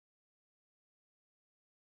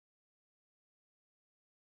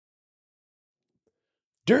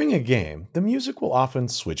During a game, the music will often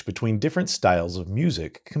switch between different styles of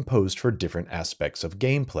music composed for different aspects of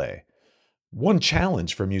gameplay. One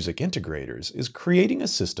challenge for music integrators is creating a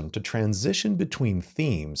system to transition between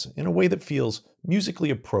themes in a way that feels musically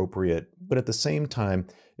appropriate, but at the same time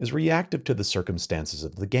is reactive to the circumstances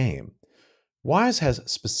of the game. Wwise has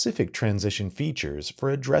specific transition features for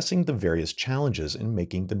addressing the various challenges in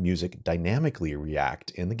making the music dynamically react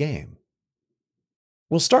in the game.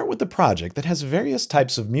 We'll start with the project that has various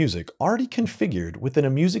types of music already configured within a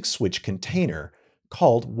music switch container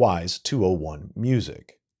called Wwise 201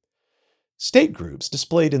 Music. State groups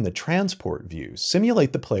displayed in the transport view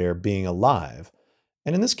simulate the player being alive,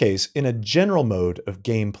 and in this case, in a general mode of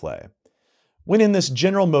gameplay. When in this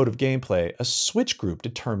general mode of gameplay, a switch group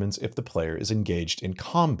determines if the player is engaged in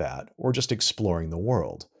combat or just exploring the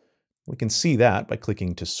world. We can see that by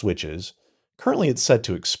clicking to Switches. Currently it's set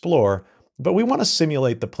to Explore, but we want to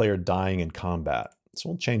simulate the player dying in combat, so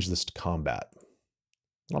we'll change this to Combat.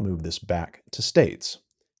 I'll move this back to States.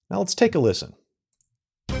 Now let's take a listen.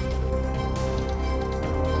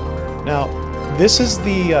 Now, this is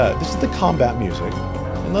the combat music,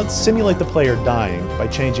 and let's simulate the player dying by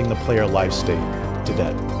changing the player life state to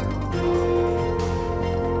dead.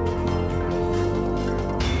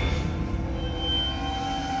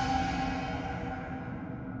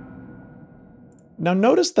 Now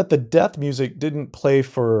notice that the death music didn't play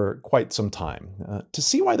for quite some time. To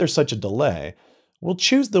see why there's such a delay, we'll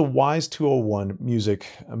choose the Wwise 201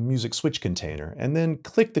 music switch container and then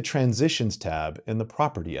click the Transitions tab in the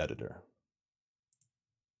Property Editor.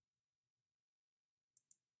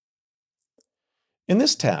 In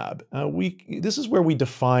this tab, this is where we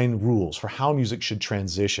define rules for how music should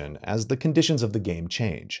transition as the conditions of the game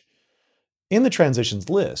change. In the transitions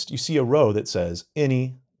list, you see a row that says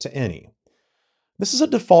any to any. This is a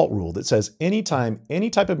default rule that says anytime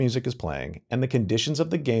any type of music is playing and the conditions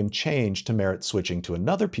of the game change to merit switching to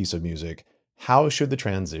another piece of music, how should the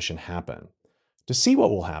transition happen? To see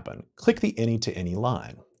what will happen, click the any to any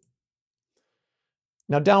line.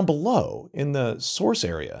 Now down below, in the source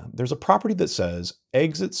area, there's a property that says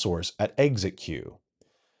exit source at exit queue.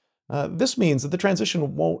 This means that the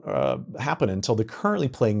transition won't happen until the currently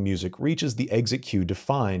playing music reaches the exit queue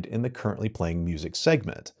defined in the currently playing music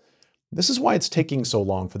segment. This is why it's taking so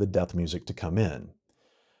long for the death music to come in.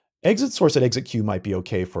 Exit source at exit queue might be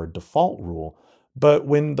okay for a default rule, but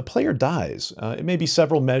when the player dies, it may be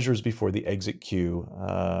several measures before the exit queue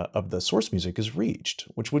of the source music is reached,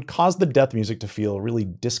 which would cause the death music to feel really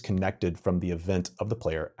disconnected from the event of the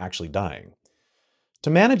player actually dying. To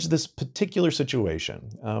manage this particular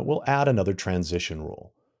situation, we'll add another transition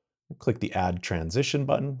rule. Click the Add Transition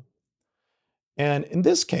button. And in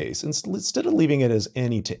this case, instead of leaving it as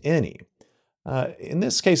any to any, in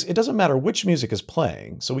this case, it doesn't matter which music is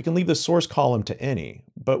playing, so we can leave the source column to any.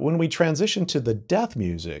 But when we transition to the death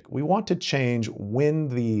music, we want to change when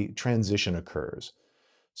the transition occurs.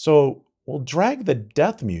 So we'll drag the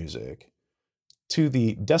death music to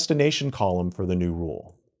the destination column for the new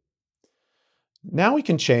rule. Now we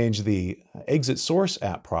can change the exit source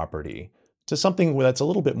at property to something that's a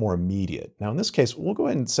little bit more immediate. Now in this case, we'll go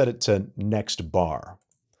ahead and set it to next bar.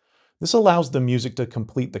 This allows the music to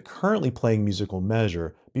complete the currently playing musical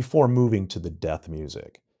measure before moving to the death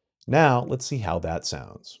music. Now let's see how that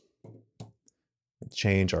sounds.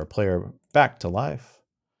 Change our player back to life,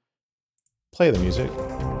 play the music,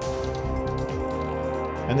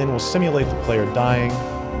 and then we'll simulate the player dying.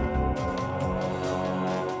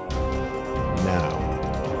 Now.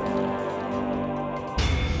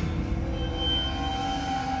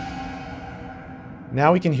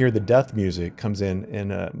 Now we can hear the death music comes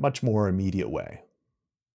in a much more immediate way.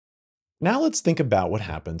 Now let's think about what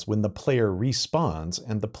happens when the player respawns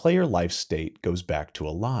and the player life state goes back to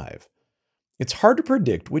alive. It's hard to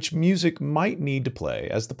predict which music might need to play,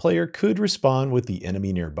 as the player could respawn with the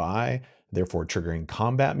enemy nearby, therefore triggering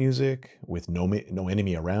combat music, with no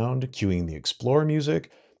enemy around, cueing the explore music,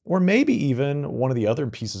 or maybe even one of the other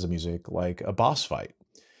pieces of music like a boss fight.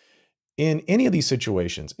 In any of these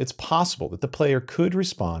situations, it's possible that the player could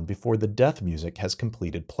respawn before the death music has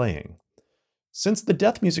completed playing. Since the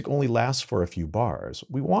death music only lasts for a few bars,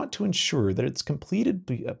 we want to ensure that it's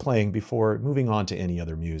completed playing before moving on to any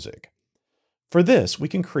other music. For this, we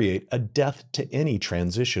can create a death to any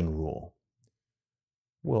transition rule.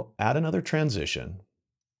 We'll add another transition.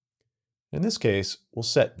 In this case, we'll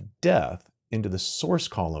set death into the source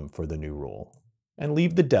column for the new rule and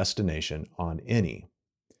leave the destination on any.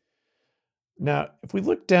 Now, if we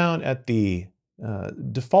look down at the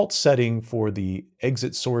default setting for the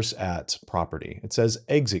exit source at property, it says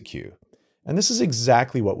exit queue. And this is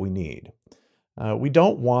exactly what we need. We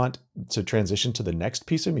don't want to transition to the next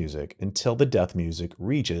piece of music until the death music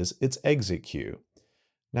reaches its exit cue.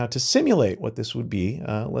 Now, to simulate what this would be,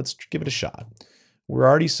 let's give it a shot. We're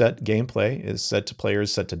already set, gameplay is set to player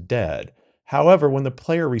is set to dead. However, when the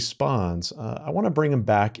player responds, I want to bring him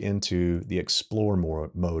back into the explore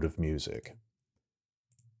mode of music.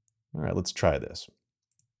 All right, let's try this.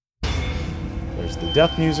 There's the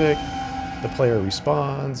death music, the player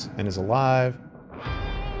responds and is alive.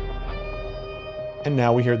 And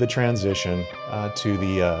now we hear the transition to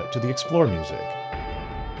the explore music.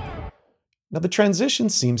 Now the transition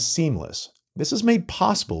seems seamless. This is made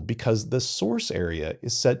possible because the source area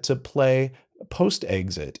is set to play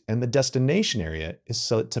post-exit and the destination area is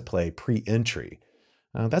set to play pre-entry.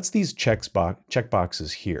 That's these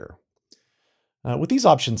checkboxes here. With these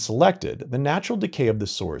options selected, the natural decay of the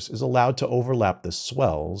source is allowed to overlap the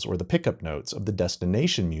swells or the pickup notes of the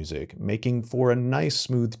destination music, making for a nice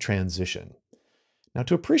smooth transition. Now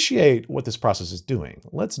to appreciate what this process is doing,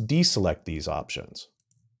 let's deselect these options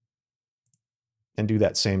and do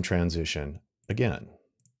that same transition again.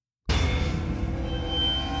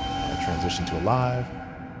 Transition to alive.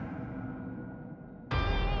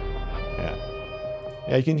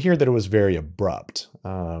 Yeah, you can hear that it was very abrupt.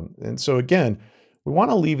 And so again, we want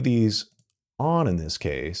to leave these on in this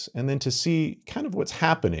case, and then to see kind of what's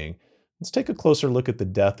happening, let's take a closer look at the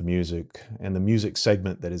death music and the music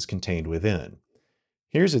segment that is contained within.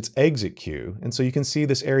 Here's its exit cue, and so you can see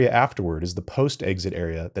this area afterward is the post-exit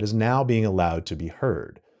area that is now being allowed to be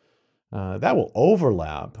heard. That will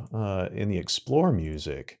overlap in the explore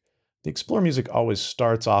music. The explore music always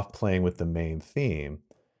starts off playing with the main theme.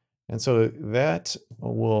 And so that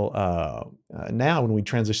will, now when we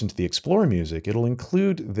transition to the explore music, it'll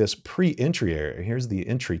include this pre-entry area. Here's the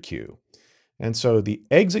entry cue. And so the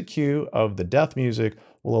exit cue of the death music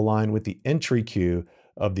will align with the entry cue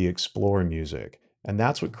of the explore music. And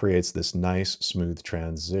that's what creates this nice, smooth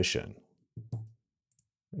transition.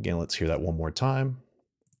 Again, let's hear that one more time.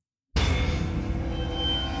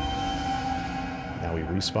 Now we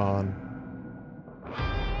respawn.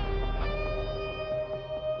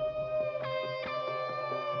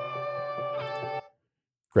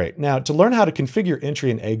 Great. Now, to learn how to configure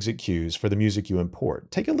entry and exit cues for the music you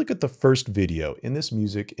import, take a look at the first video in this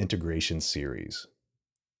music integration series.